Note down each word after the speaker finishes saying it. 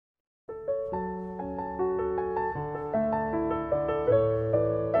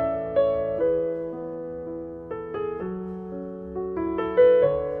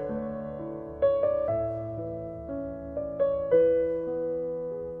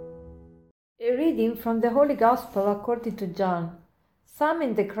reading from the Holy Gospel according to John. Some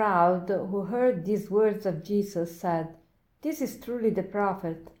in the crowd who heard these words of Jesus said, "This is truly the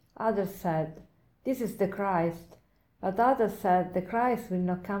prophet." Others said, "This is the Christ." But others said, "The Christ will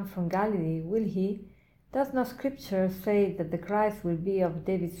not come from Galilee, will he? Does not Scripture say that the Christ will be of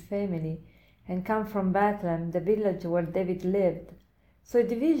David's family and come from Bethlehem, the village where David lived?" So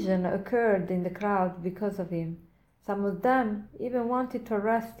a division occurred in the crowd because of him. Some of them even wanted to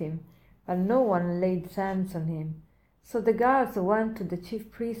arrest him, but no one laid hands on him. So the guards went to the chief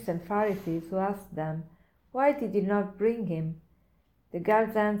priests and Pharisees, who asked them, "Why did you not bring him?" The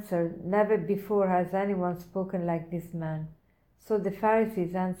guards answered, "Never before has anyone spoken like this man." So the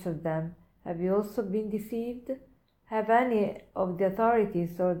Pharisees answered them, "Have you also been deceived? Have any of the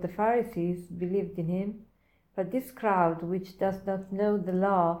authorities or the Pharisees believed in him? But this crowd, which does not know the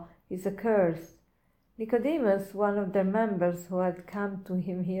law, is accursed." Nicodemus, one of their members who had come to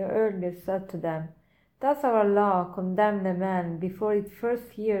him here earlier, said to them, "Does our law condemn a man before it first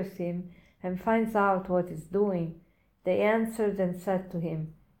hears him and finds out what he is doing?" They answered and said to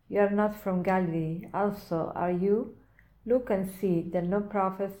him, "You are not from Galilee, also are you? Look and see that no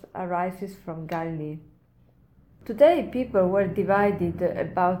prophet arises from Galilee." Today people were divided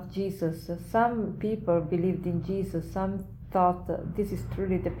about Jesus. Some people believed in Jesus, some thought this is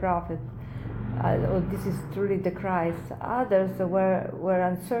truly the prophet, or this is truly the Christ. Others were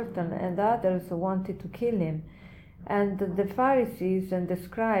uncertain, and others wanted to kill him. And the Pharisees and the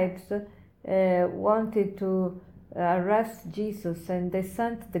scribes wanted to arrest Jesus, and they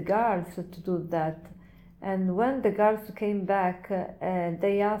sent the guards to do that. And when the guards came back,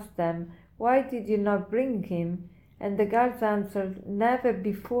 they asked them, "Why did you not bring him?" And the guards answered, "Never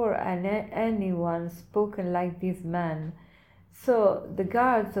before anyone spoken like this man." So the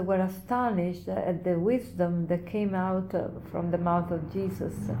guards were astonished at the wisdom that came out from the mouth of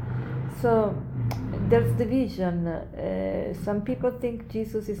Jesus. So there's division. Some people think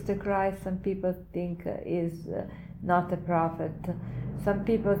Jesus is the Christ, some people think is not a prophet. Some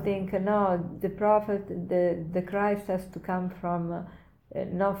people think, no, the prophet, the Christ has to come from,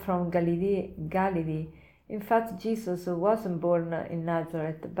 not from Galilee. In fact, Jesus wasn't born in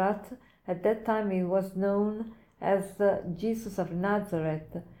Nazareth, but at that time he was known as Jesus of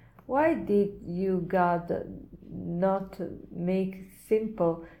Nazareth. Why did you, God, not make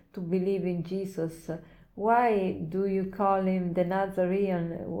simple to believe in Jesus? Why do you call him the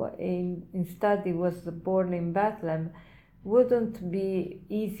Nazarene? Instead he was born in Bethlehem. Wouldn't be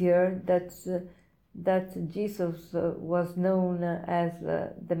easier that Jesus was known as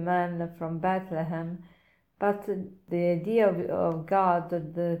the man from Bethlehem? But the idea of God,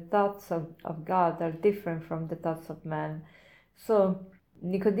 the thoughts of God are different from the thoughts of man. So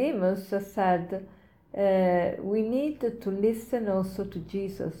Nicodemus said, we need to listen also to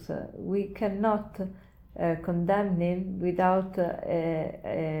Jesus. We cannot condemn him without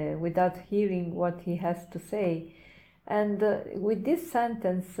hearing what he has to say. And with this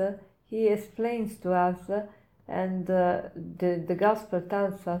sentence, he explains to us, and the Gospel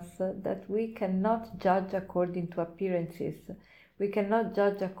tells us that we cannot judge according to appearances. We cannot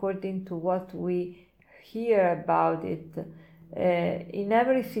judge according to what we hear about it. In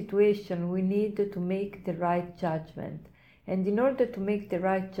every situation, we need to make the right judgment. And in order to make the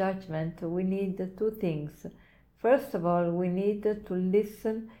right judgment, we need two things. First of all, we need to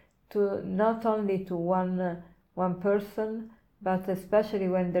listen to not only to one person, but especially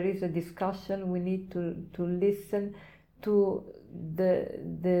when there is a discussion, we need to listen to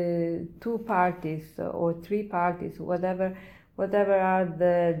the two parties or three parties, whatever are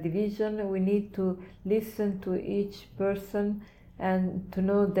the division. We need to listen to each person and to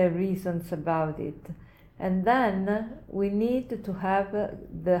know their reasons about it. And then we need to have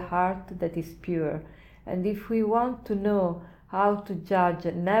the heart that is pure. And if we want to know how to judge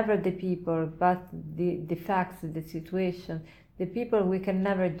never the people, but the facts, the situation, the people we can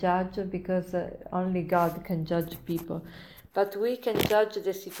never judge, because only God can judge people. But we can judge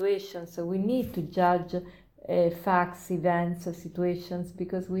the situation, so we need to judge facts, events, situations,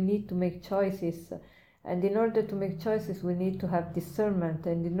 because we need to make choices. And in order to make choices, we need to have discernment.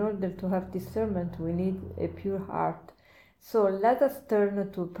 And in order to have discernment, we need a pure heart. So let us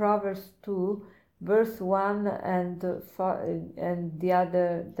turn to Proverbs 2, verse 1 and the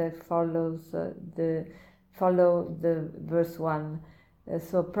other that follow the verse 1.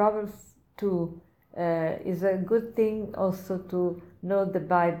 So Proverbs 2 is a good thing also to know the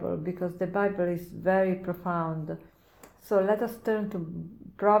Bible, because the Bible is very profound. So let us turn to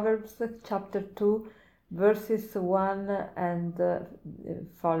Proverbs chapter 2, verses 1 and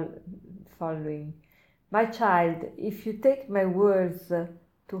following. My child, if you take my words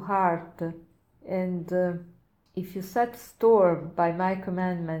to heart And if you set store by my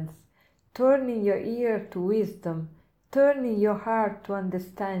commandments, turning your ear to wisdom, turning your heart to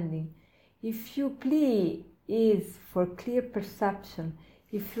understanding, if your plea is for clear perception,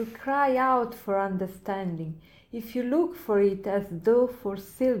 if you cry out for understanding, if you look for it as though for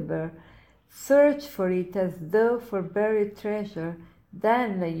silver, search for it as though for buried treasure,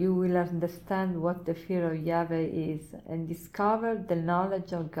 then you will understand what the fear of Yahweh is and discover the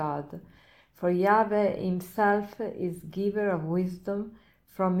knowledge of God. For Yahweh himself is giver of wisdom,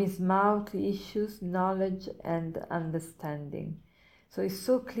 from his mouth issues knowledge and understanding. So it's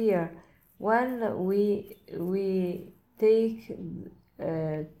so clear when we take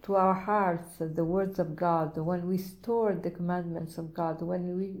to our hearts the words of God, when we store the commandments of God,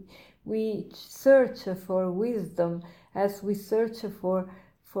 when we search for wisdom as we search for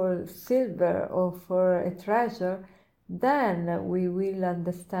silver or for a treasure, then we will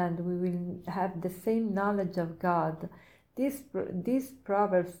understand, we will have the same knowledge of God. This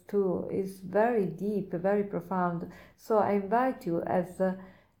Proverbs 2 is very deep, very profound. So I invite you as a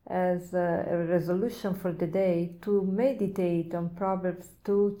resolution for the day to meditate on Proverbs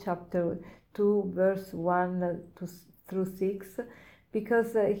 2, chapter 2, verse 1 through 6,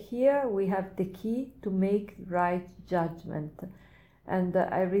 because here we have the key to make right judgment. And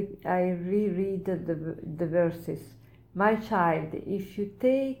I reread the verses. My child, if you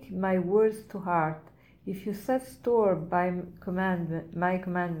take my words to heart, if you set store by my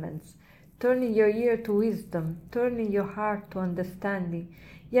commandments, turning your ear to wisdom, turning your heart to understanding,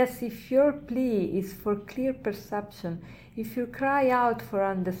 yes, if your plea is for clear perception, if you cry out for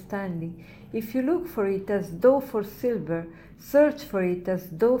understanding, if you look for it as though for silver, search for it as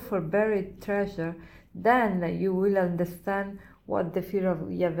though for buried treasure, then you will understand what the fear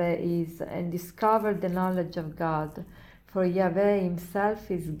of Yahweh is and discover the knowledge of God. For Yahweh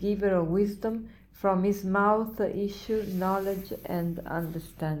himself is giver of wisdom, from his mouth issue knowledge and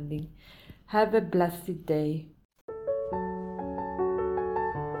understanding. Have a blessed day.